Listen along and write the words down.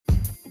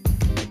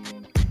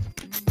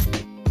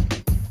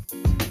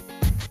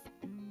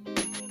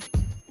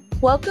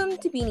Welcome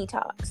to Beanie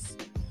Talks,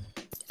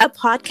 a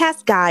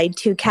podcast guide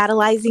to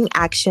catalyzing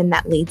action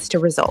that leads to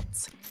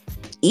results.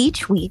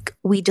 Each week,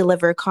 we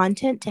deliver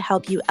content to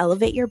help you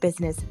elevate your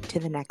business to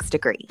the next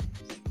degree.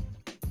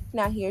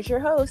 Now here's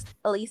your host,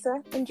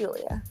 Elisa and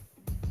Julia.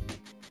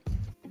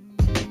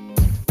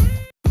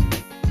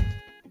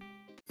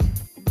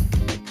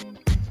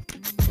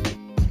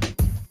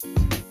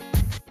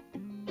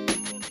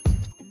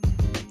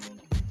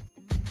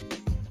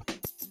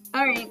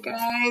 Alright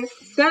guys,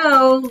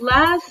 so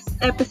last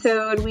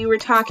episode we were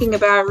talking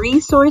about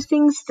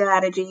resourcing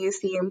strategies,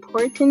 the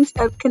importance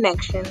of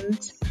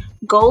connections,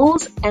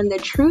 goals, and the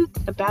truth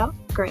about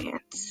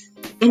grants.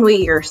 And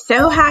we are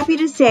so happy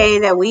to say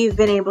that we've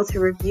been able to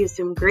review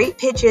some great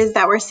pitches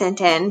that were sent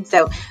in.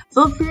 So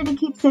feel free to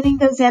keep sending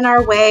those in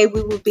our way.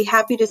 We will be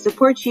happy to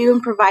support you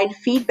and provide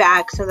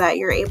feedback so that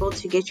you're able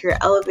to get your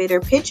elevator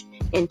pitch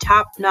in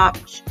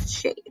top-notch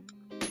shape.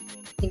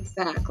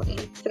 Exactly.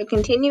 So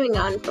continuing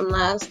on from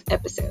last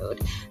episode,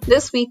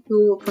 this week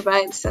we will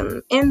provide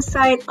some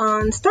insight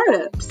on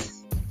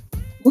startups.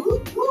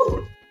 Woo,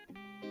 woo.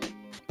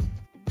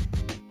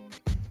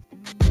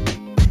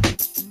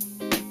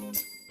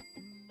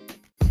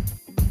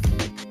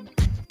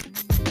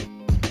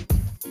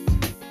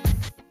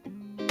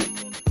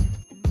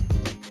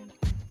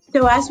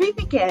 So as we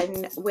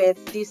begin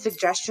with these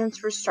suggestions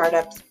for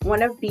startups,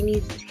 one of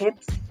Beanie's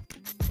tips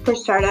for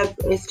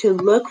startups is to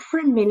look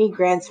for mini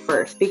grants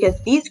first,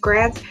 because these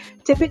grants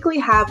typically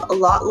have a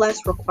lot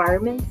less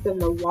requirements than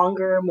the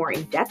longer, more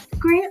in-depth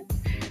grants.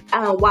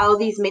 While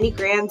these mini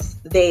grants,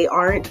 they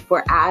aren't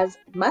for as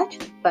much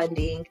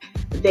funding,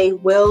 they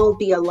will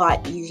be a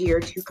lot easier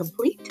to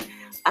complete,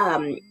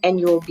 and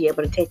you'll be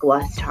able to take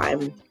less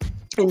time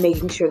in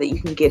making sure that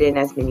you can get in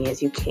as many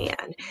as you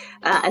can.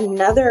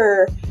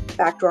 Another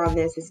factor on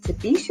this is to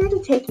be sure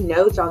to take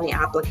notes on the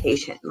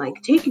application. Like,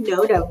 take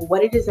note of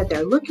what it is that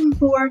they're looking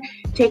for.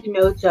 Take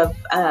notes of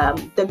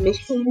the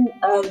mission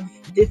of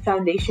the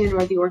foundation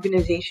or the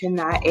organization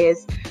that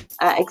is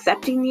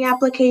accepting the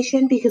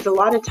application, because a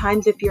lot of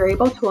times if you're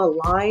able to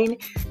align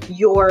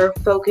your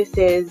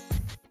focuses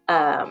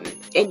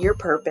and your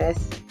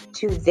purpose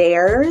to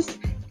theirs,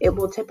 it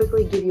will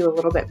typically give you a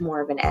little bit more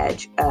of an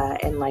edge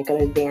and like an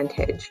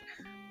advantage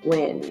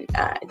when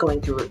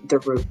going through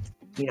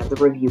the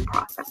review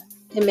process.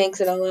 It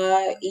makes it a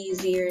lot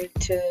easier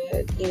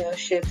to,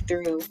 shift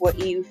through what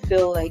you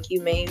feel like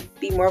you may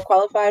be more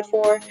qualified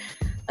for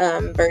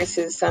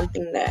versus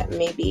something that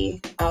may be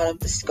out of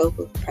the scope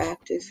of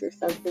practice or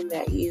something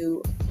that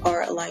you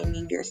are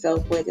aligning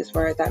yourself with as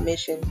far as that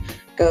mission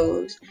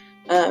goes.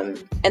 And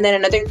then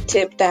another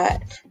tip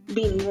that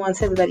Beanie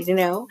wants everybody to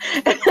know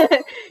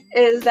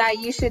is that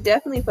you should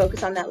definitely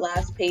focus on that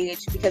last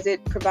page, because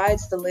it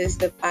provides the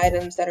list of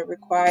items that are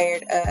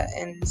required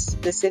and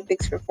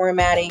specifics for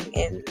formatting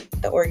in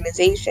the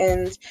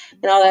organizations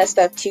and all that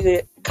stuff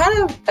too.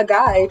 Kind of a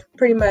guide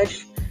pretty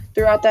much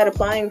throughout that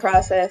applying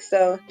process.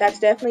 So that's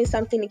definitely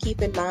something to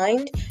keep in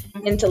mind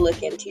and to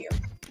look into.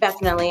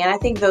 Definitely. And I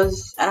think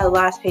those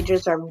last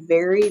pages are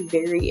very,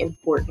 very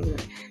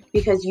important,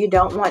 because you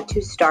don't want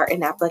to start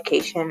an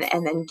application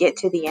and then get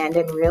to the end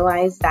and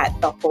realize that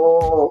the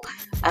whole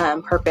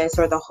purpose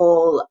or the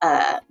whole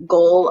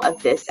goal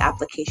of this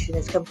application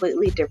is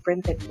completely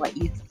different than what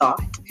you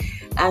thought.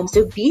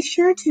 So be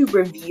sure to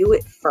review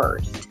it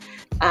first.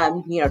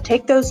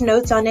 Take those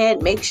notes on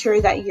it. Make sure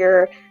that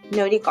you're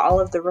noting all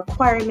of the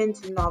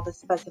requirements and all the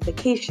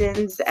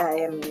specifications.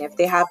 If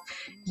they have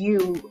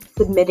you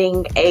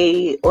submitting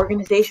a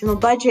organizational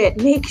budget,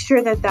 make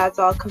sure that that's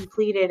all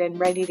completed and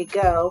ready to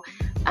go.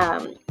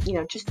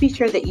 Just be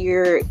sure that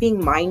you're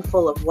being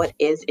mindful of what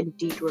is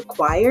indeed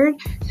required,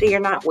 so you're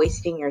not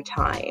wasting your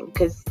time,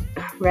 because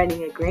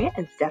writing a grant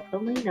is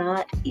definitely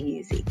not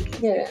easy.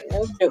 Yeah,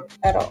 no joke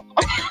at all.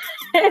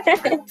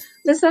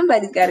 But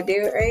somebody's got to do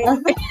it,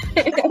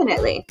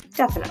 right?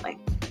 Definitely.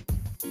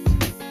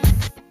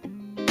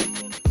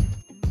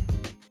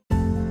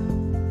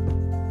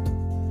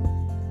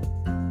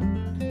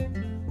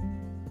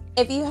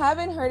 If you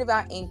haven't heard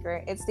about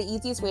Anchor, it's the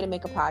easiest way to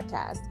make a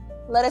podcast.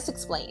 Let us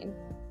explain.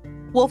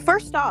 Well,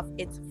 first off,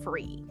 it's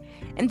free.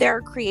 And there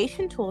are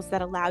creation tools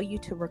that allow you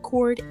to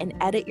record and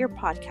edit your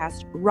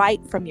podcast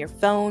right from your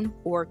phone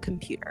or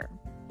computer.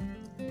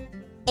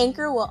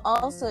 Anchor will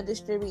also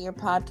distribute your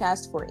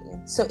podcast for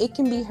you, so it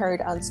can be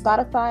heard on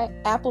Spotify,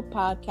 Apple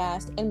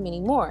Podcasts, and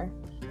many more.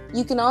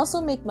 You can also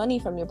make money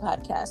from your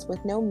podcast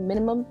with no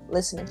minimum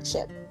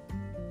listenership.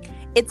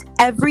 It's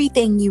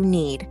everything you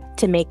need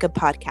to make a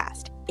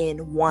podcast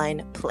in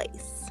one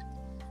place.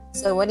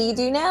 So what do you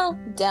do now?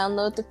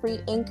 Download the free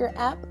Anchor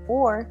app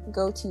or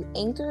go to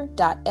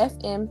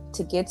anchor.fm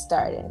to get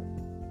started.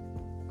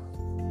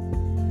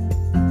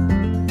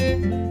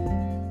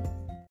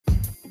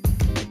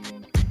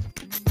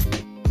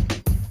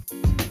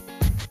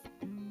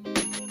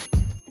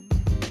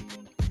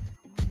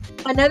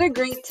 Another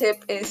great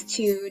tip is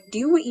to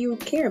do what you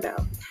care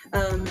about.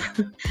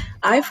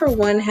 I, for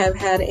one, have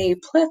had a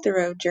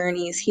plethora of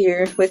journeys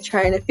here with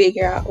trying to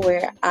figure out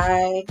where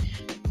I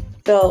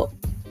felt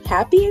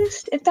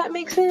happiest, if that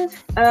makes sense.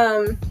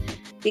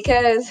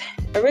 Because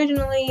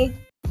originally,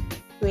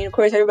 I mean, of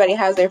course, everybody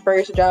has their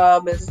first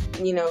job as,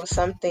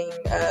 something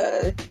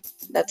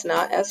that's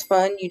not as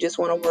fun. You just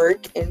want to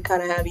work and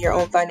kind of have your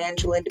own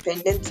financial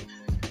independence.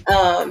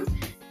 And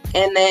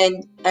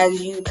then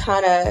as you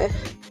kind of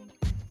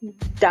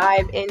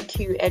dive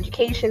into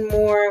education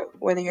more,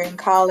 whether you're in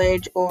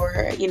college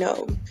or,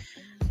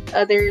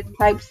 other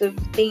types of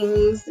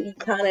things, you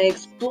kind of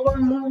explore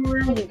more,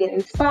 you get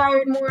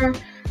inspired more.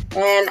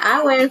 And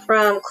I went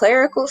from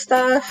clerical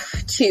stuff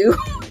to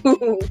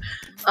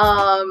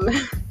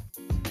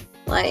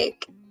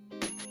like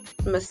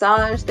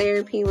massage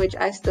therapy, which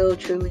I still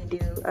truly do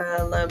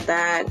love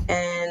that.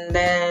 And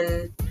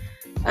then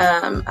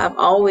I've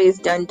always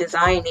done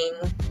designing,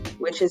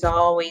 which has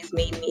always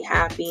made me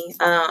happy.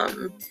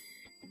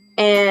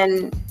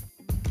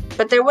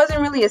 But there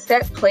wasn't really a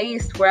set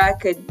place where I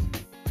could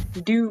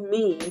do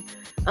me.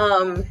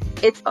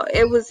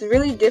 It was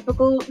really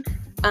difficult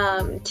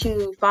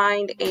to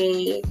find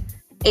a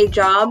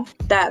job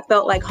that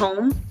felt like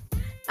home.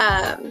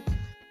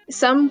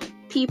 Some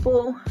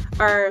people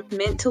are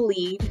meant to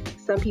lead,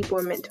 some people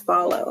are meant to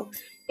follow,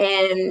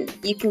 and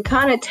you can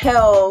kind of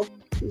tell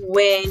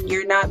when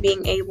you're not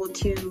being able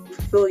to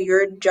fulfill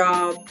your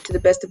job to the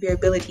best of your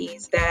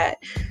abilities, that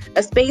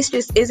a space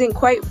just isn't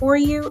quite for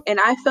you. And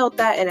I felt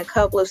that in a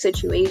couple of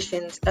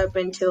situations up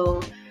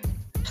until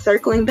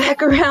circling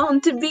back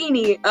around to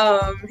Beanie,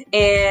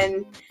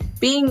 and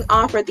being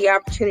offered the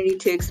opportunity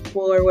to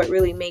explore what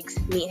really makes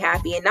me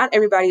happy. And not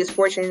everybody is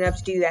fortunate enough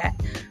to do that,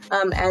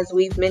 as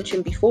we've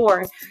mentioned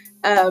before.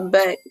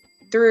 But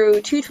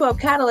through 212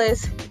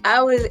 Catalyst,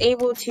 I was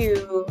able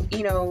to,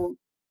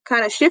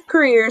 kind of shift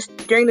careers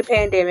during the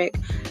pandemic,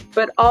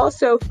 but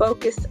also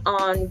focus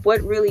on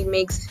what really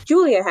makes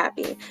Julia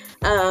happy,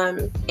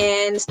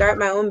 and start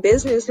my own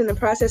business in the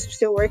process of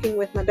still working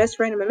with my best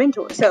friend and my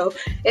mentor. So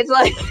it's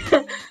like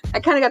I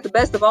kind of got the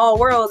best of all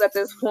worlds at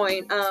this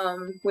point,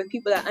 with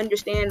people that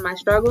understand my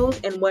struggles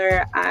and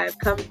where I've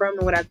come from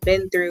and what I've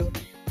been through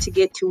to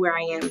get to where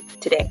I am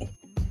today.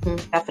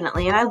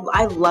 Definitely. And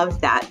I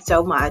love that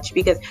so much,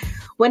 because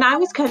when I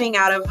was coming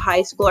out of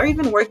high school, or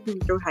even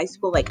working through high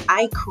school, like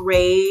I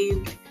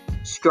craved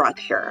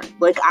structure.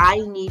 Like I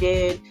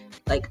needed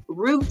like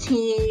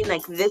routine,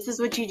 like this is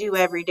what you do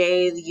every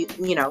day.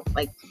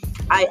 Like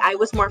I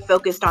was more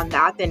focused on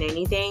that than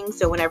anything.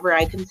 So whenever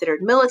I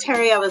considered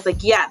military, I was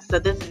like, yes, so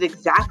this is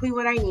exactly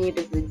what I need.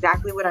 This is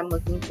exactly what I'm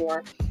looking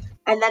for.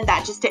 And then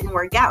that just didn't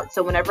work out.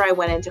 So whenever I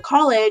went into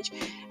college,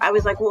 I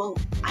was like, well,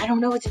 I don't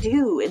know what to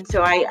do. And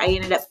so I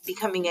ended up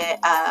becoming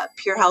a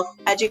Pure Health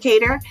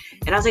educator.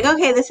 And I was like,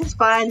 okay, this is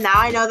fun. Now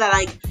I know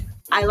that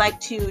I like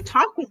to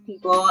talk with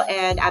people.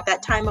 And at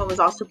that time, I was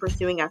also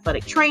pursuing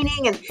athletic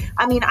training. And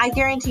I mean, I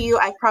guarantee you,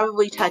 I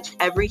probably touched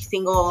every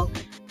single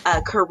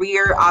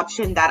career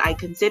option that I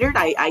considered.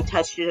 I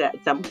touched it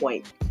at some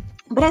point.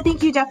 But I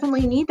think you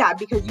definitely need that,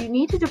 because you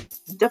need to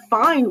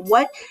define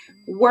what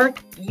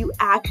work you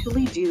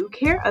actually do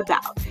care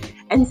about.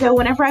 And so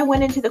whenever I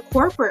went into the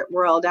corporate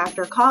world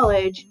after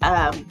college,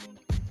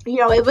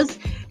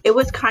 it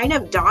was kind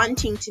of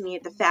daunting to me,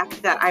 the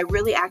fact that I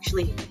really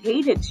actually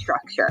hated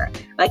structure.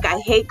 Like I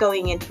hate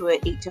going into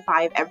it 8 to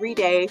 5 every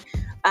day,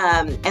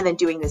 and then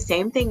doing the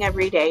same thing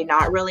every day,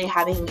 not really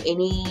having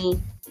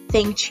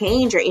anything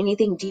change or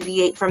anything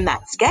deviate from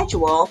that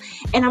schedule.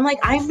 And I'm like,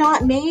 I'm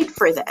not made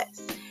for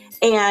this.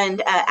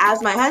 And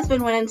as my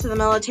husband went into the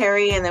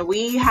military, and then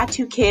we had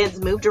 2 kids,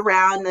 moved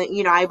around,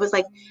 I was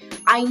like,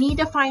 I need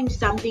to find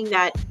something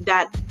that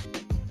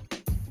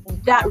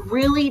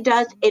really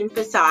does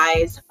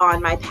emphasize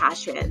on my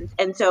passions.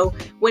 And so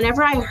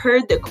whenever I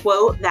heard the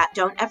quote that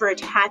don't ever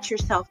attach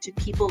yourself to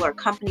people or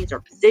companies or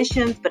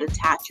positions, but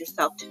attach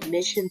yourself to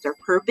missions or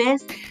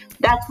purpose,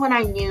 that's when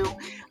I knew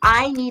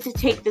I need to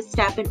take the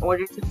step in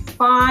order to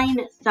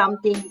find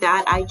something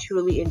that I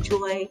truly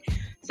enjoy,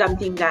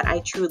 something that I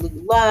truly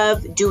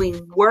love,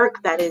 doing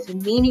work that is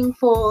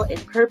meaningful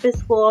and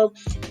purposeful,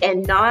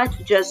 and not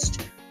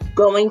just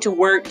going to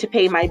work to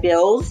pay my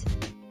bills.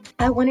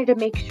 I wanted to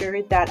make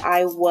sure that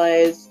I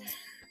was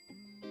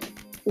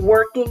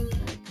working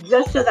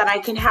just so that I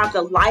can have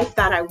the life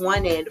that I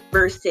wanted,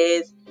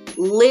 versus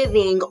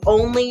living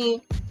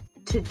only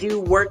to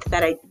do work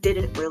that I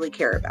didn't really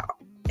care about.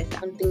 It's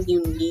something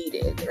you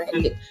needed,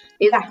 right?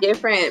 It's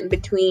different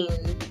between,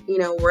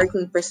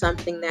 working for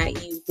something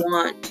that you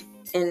want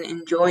and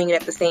enjoying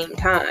it at the same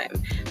time,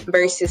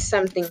 versus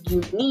something you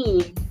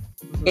need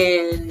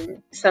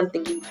and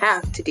something you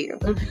have to do.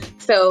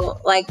 So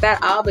like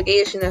that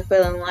obligation of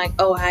feeling like,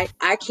 oh,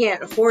 I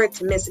can't afford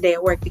to miss a day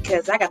of work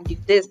because I got to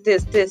do this,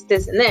 and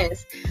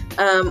this,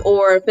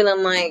 or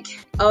feeling like,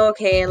 oh,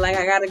 okay, like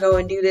I got to go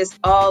and do this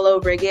all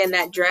over again,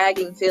 that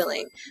dragging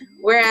feeling.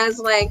 Whereas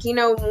like,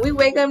 when we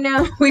wake up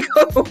now, we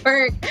go to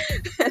work.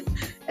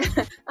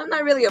 I'm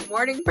not really a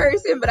morning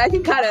person, but I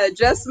can kind of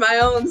adjust my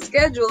own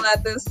schedule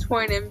at this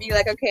point and be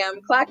like, okay,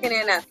 I'm clocking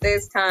in at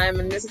this time,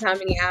 and this is how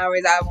many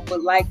hours I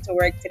would like to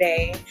work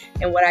today,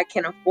 and what I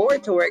can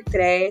afford to work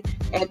today,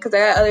 and because I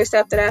got other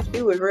stuff that I have to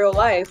do with real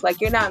life.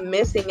 Like, you're not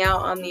missing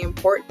out on the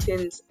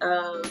importance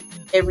of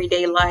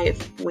everyday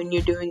life when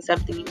you're doing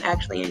something you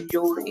actually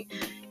enjoy,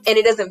 and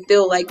it doesn't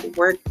feel like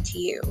work to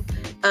you.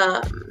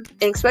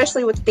 And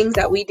especially with things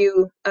that we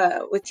do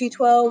with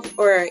T12,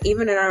 or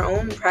even in our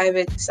own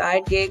private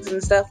side gigs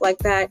and stuff like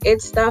that,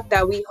 it's stuff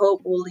that we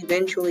hope will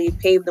eventually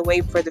pave the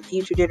way for the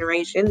future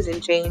generations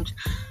and change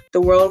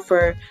the world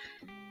for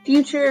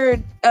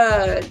future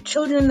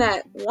children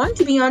that want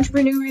to be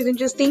entrepreneurs and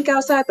just think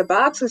outside the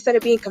box instead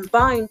of being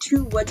confined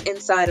to what's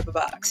inside of a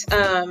box.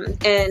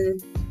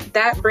 And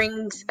that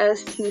brings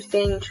us to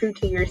staying true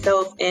to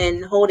yourself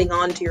and holding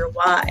on to your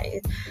why.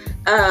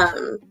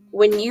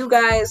 When you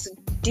guys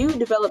do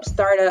develop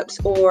startups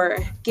or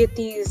get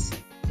these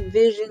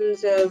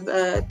visions of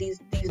these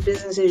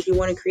businesses you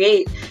want to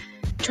create,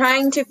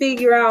 trying to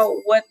figure out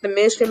what the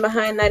mission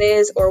behind that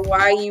is, or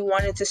why you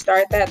wanted to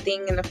start that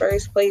thing in the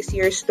first place,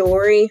 your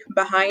story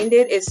behind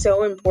it is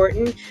so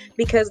important,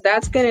 because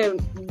that's going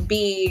to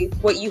be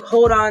what you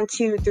hold on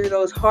to through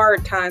those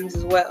hard times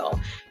as well.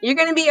 You're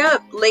going to be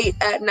up late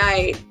at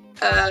night,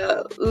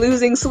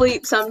 losing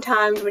sleep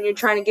sometimes when you're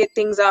trying to get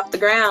things off the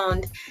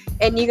ground,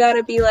 and you got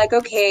to be like,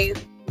 okay,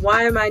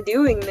 why am I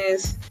doing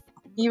this?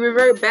 You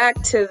revert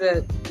back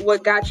to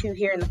what got you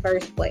here in the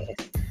first place,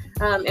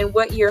 and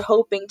what you're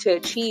hoping to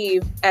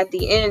achieve at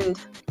the end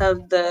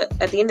of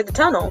the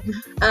tunnel.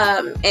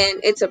 And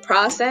it's a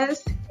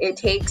process. It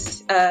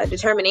takes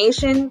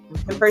determination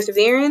and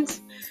perseverance,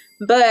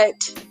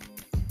 but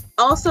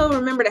also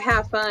remember to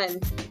have fun.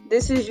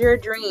 This is your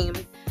dream.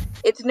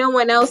 It's no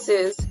one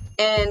else's.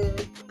 And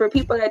for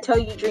people that tell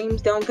you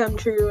dreams don't come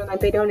true and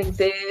like they don't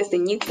exist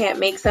and you can't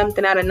make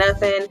something out of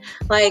nothing,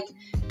 like,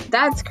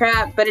 that's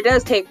crap, but it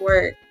does take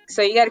work.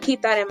 So you got to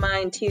keep that in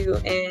mind too,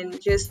 and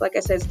just like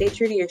I said, stay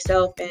true to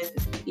yourself and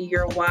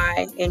your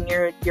why and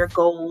your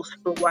goals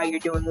for why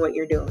you're doing what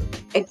you're doing.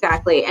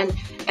 Exactly. And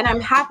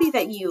I'm happy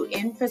that you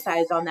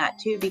emphasize on that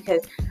too,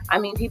 because I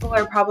mean, people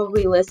are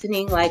probably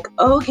listening like,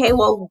 okay,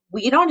 well,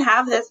 we don't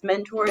have this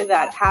mentor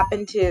that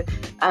happened to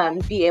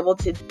be able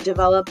to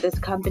develop this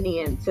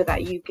company, and so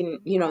that you can,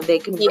 they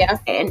can, yeah.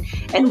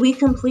 And we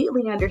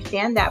completely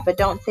understand that, but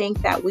don't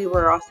think that we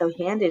were also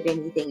handed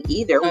anything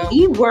either.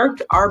 We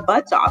worked our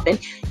butts off, and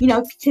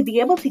to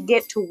be able to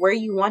get to where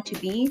you want to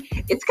be,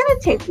 it's going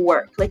to take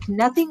work. Like,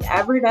 nothing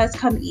ever does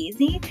come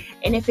easy.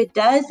 And if it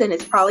does, then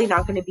it's probably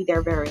not going to be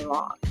there very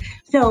long.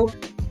 So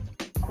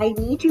I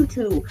need you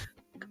to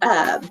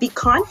be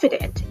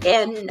confident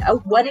in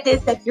what it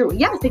is that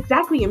yes,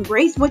 exactly.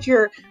 Embrace what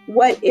your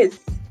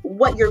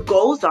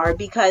goals are,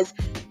 because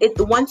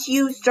once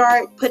you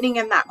start putting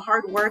in that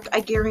hard work,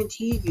 I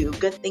guarantee you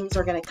good things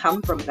are going to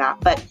come from that.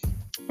 But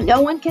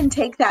no one can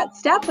take that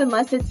step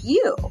unless it's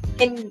you.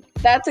 And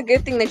that's a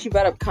good thing that you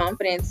brought up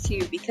confidence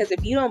too, because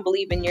if you don't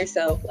believe in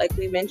yourself, like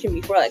we mentioned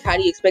before, like, how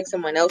do you expect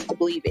someone else to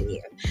believe in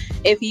you?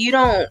 If you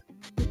don't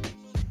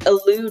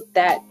elude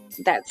that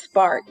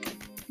spark,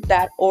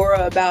 that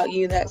aura about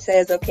you that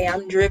says, okay,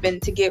 I'm driven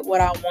to get what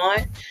I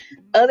want,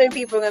 other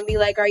people are going to be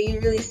like, are you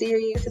really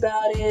serious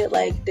about it?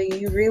 Like, do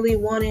you really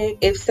want it?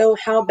 If so,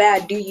 how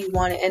bad do you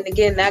want it? And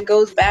again, that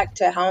goes back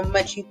to how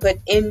much you put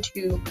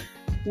into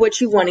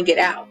what you want to get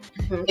out.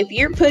 Mm-hmm. If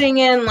you're putting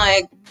in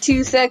like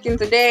 2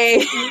 seconds a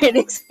day and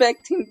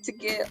expecting to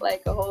get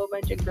like a whole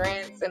bunch of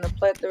grants and a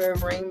plethora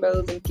of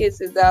rainbows and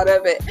kisses out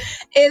of it,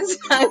 it's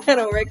not going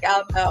to work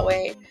out that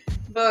way.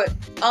 But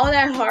all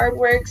that hard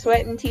work,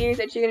 sweat, and tears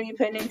that you're going to be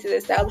putting into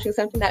establishing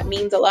something that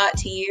means a lot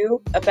to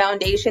you, a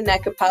foundation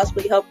that could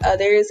possibly help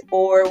others,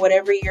 or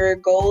whatever your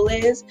goal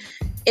is,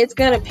 it's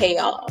going to pay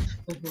off.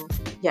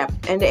 Mm-hmm. Yeah.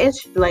 And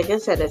it's, like I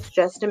said, it's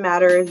just a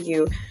matter of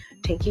you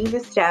taking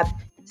the step,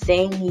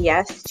 saying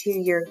yes to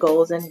your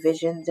goals and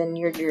visions and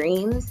your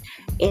dreams,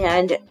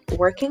 and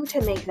working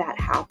to make that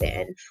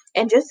happen.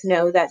 And just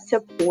know that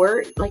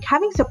support, like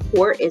having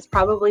support, is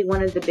probably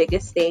one of the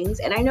biggest things.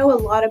 And I know a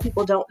lot of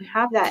people don't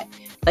have that,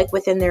 like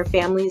within their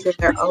families or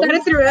their own. Got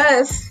it through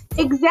us.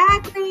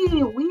 Exactly.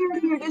 We are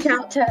here to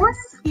support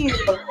you.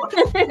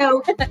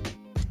 So,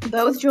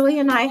 both Julie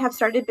and I have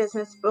started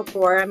business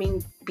before. I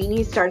mean,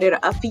 Beanie started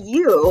a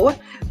few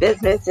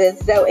businesses.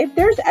 So if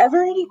there's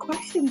ever any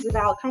questions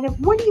about kind of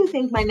what do you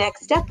think my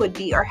next step would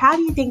be, or how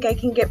do you think I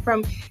can get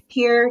from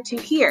here to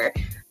here,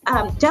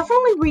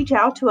 definitely reach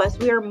out to us.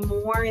 We are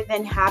more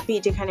than happy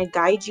to kind of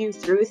guide you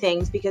through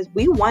things, because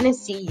we want to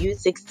see you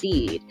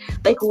succeed.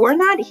 Like, we're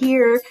not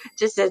here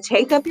just to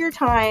take up your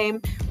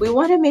time. We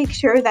want to make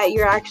sure that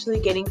you're actually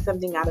getting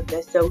something out of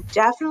this. So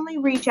definitely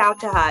reach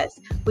out to us.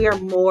 We are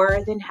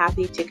more than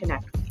happy to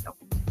connect with you.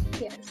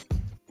 Yes.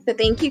 So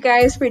thank you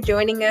guys for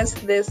joining us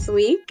this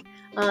week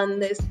on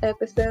this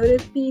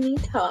episode of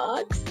Beanie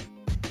Talks.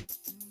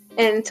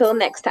 And until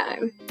next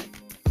time.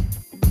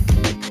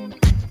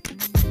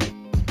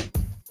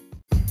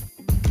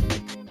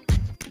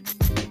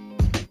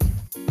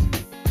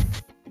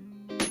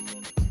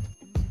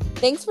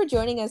 Thanks for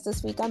joining us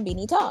this week on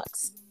Beanie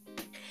Talks.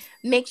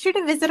 Make sure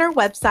to visit our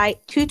website,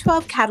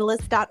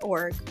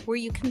 212catalyst.org, where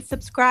you can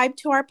subscribe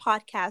to our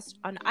podcast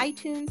on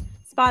iTunes,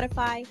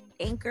 Spotify,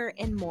 Anchor,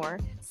 and more,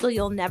 so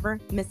you'll never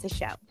miss a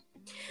show.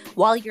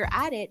 While you're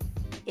at it,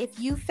 if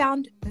you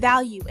found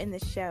value in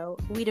the show,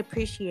 we'd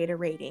appreciate a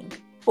rating.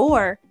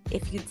 Or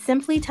if you'd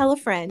simply tell a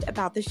friend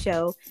about the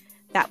show,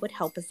 that would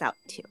help us out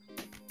too.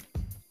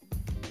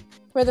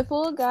 For the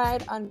full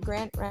guide on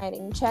grant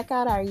writing, check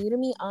out our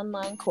Udemy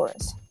online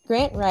course,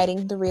 Grant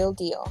Writing the Real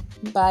Deal,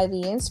 by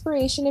the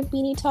inspiration of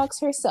Beanie Talks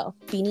herself,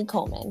 Beanie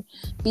Coleman.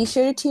 Be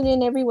sure to tune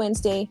in every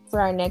Wednesday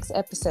for our next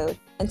episode.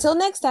 Until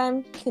next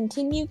time,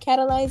 continue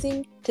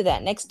catalyzing to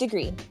that next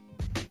degree.